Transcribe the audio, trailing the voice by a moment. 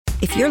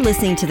If you're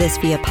listening to this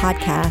via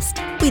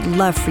podcast, we'd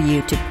love for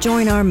you to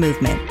join our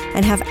movement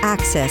and have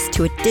access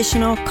to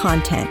additional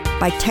content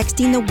by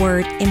texting the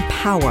word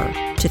EMPOWER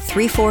to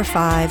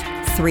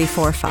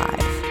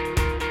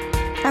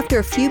 345-345. After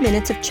a few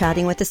minutes of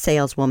chatting with the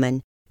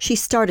saleswoman, she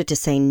started to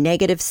say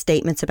negative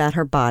statements about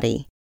her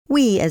body.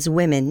 We as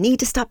women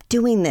need to stop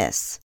doing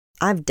this.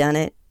 I've done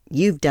it.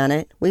 You've done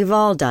it. We've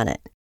all done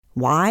it.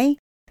 Why?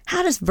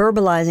 How does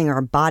verbalizing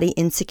our body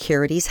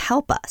insecurities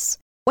help us?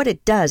 What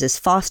it does is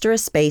foster a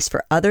space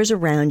for others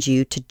around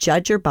you to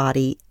judge your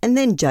body and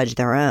then judge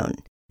their own.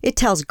 It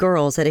tells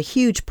girls that a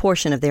huge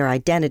portion of their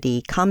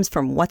identity comes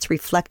from what's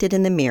reflected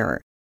in the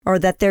mirror, or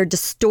that their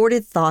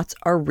distorted thoughts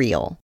are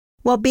real.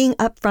 While being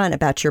upfront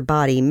about your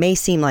body may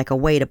seem like a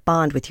way to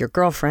bond with your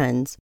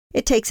girlfriends,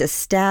 it takes a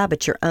stab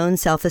at your own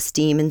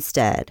self-esteem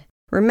instead.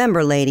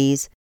 Remember,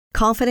 ladies,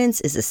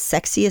 confidence is the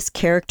sexiest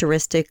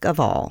characteristic of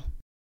all.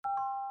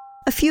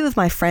 A few of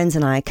my friends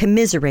and I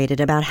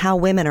commiserated about how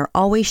women are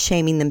always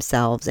shaming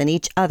themselves and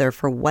each other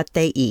for what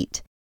they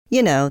eat.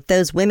 You know,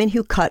 those women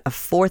who cut a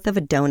fourth of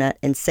a donut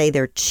and say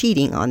they're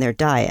cheating on their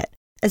diet.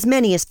 As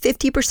many as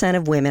 50%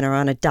 of women are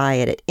on a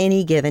diet at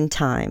any given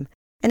time.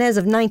 And as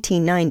of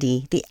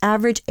 1990, the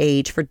average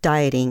age for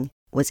dieting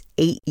was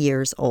 8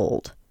 years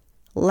old.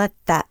 Let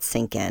that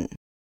sink in.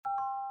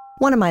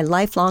 One of my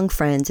lifelong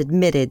friends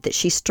admitted that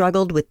she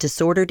struggled with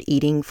disordered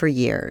eating for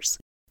years.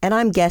 And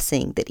I'm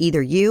guessing that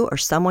either you or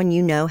someone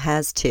you know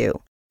has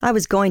too. I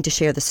was going to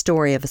share the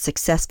story of a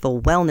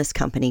successful wellness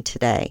company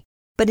today,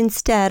 but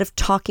instead of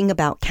talking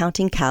about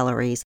counting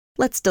calories,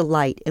 let's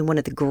delight in one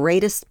of the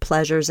greatest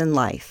pleasures in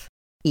life,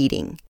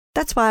 eating.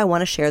 That's why I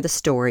want to share the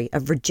story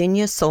of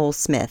Virginia Soul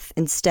Smith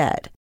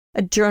instead,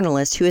 a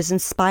journalist who has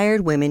inspired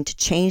women to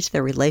change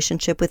their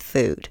relationship with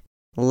food.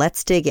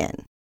 Let's dig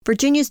in.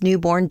 Virginia's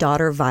newborn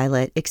daughter,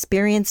 Violet,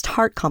 experienced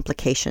heart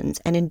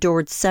complications and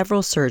endured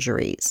several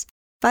surgeries.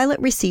 Violet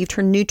received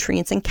her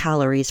nutrients and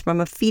calories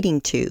from a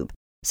feeding tube,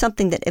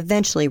 something that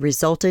eventually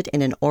resulted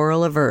in an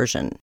oral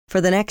aversion.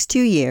 For the next 2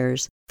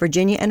 years,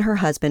 Virginia and her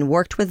husband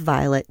worked with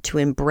Violet to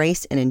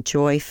embrace and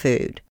enjoy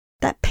food.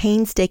 That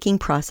painstaking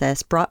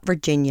process brought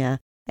Virginia,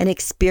 an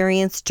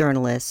experienced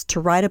journalist, to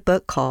write a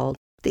book called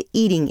The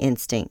Eating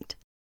Instinct.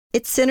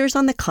 It centers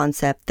on the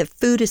concept that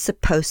food is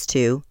supposed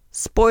to,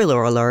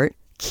 spoiler alert,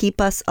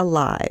 keep us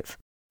alive.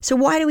 So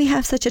why do we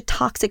have such a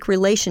toxic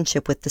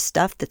relationship with the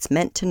stuff that's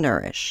meant to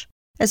nourish?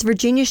 As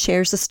Virginia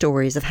shares the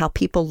stories of how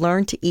people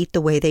learn to eat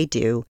the way they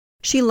do,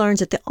 she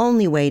learns that the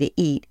only way to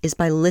eat is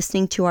by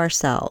listening to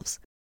ourselves,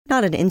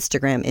 not an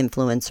Instagram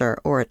influencer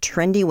or a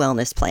trendy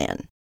wellness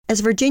plan. As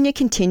Virginia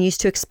continues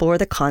to explore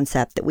the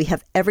concept that we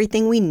have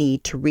everything we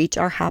need to reach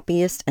our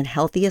happiest and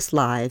healthiest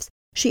lives,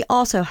 she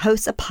also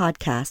hosts a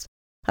podcast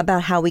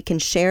about how we can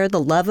share the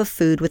love of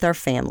food with our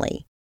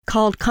family.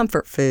 Called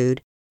Comfort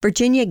Food,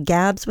 Virginia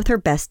gabs with her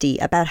bestie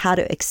about how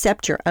to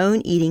accept your own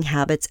eating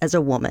habits as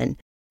a woman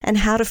and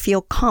how to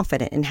feel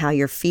confident in how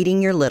you're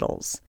feeding your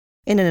littles.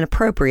 In an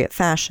appropriate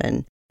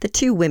fashion, the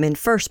two women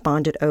first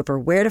bonded over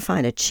where to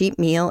find a cheap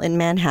meal in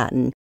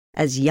Manhattan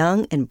as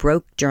young and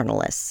broke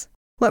journalists.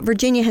 What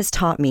Virginia has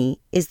taught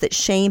me is that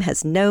shame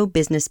has no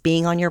business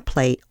being on your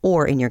plate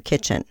or in your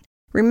kitchen.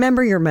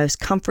 Remember your most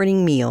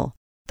comforting meal,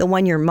 the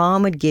one your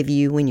mom would give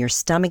you when your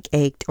stomach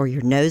ached or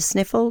your nose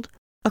sniffled?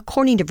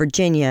 According to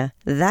Virginia,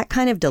 that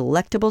kind of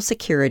delectable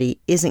security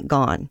isn't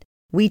gone.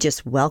 We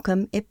just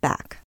welcome it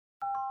back.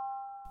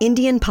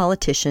 Indian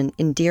politician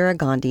Indira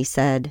Gandhi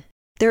said,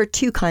 "There are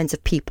two kinds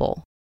of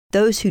people,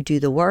 those who do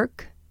the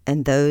work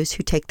and those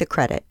who take the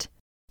credit.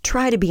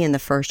 Try to be in the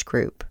first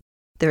group.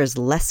 There is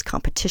less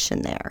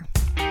competition there."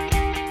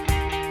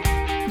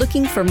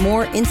 Looking for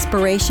more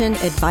inspiration,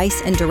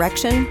 advice, and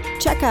direction?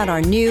 Check out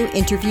our new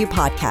interview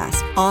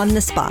podcast, On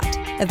the Spot,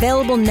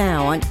 available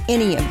now on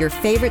any of your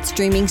favorite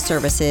streaming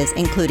services,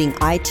 including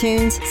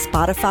iTunes,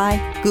 Spotify,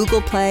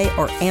 Google Play,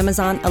 or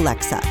Amazon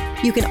Alexa.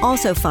 You can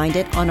also find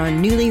it on our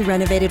newly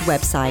renovated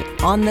website,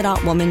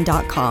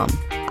 onthedotwoman.com.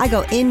 I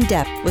go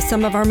in-depth with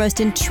some of our most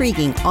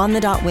intriguing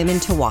on-the-dot women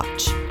to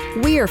watch.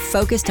 We are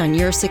focused on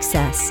your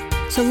success,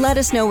 so let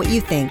us know what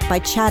you think by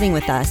chatting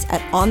with us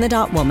at On the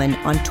Dot Woman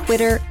on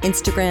Twitter,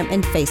 Instagram,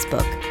 and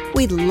Facebook.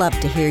 We'd love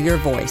to hear your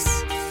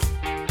voice.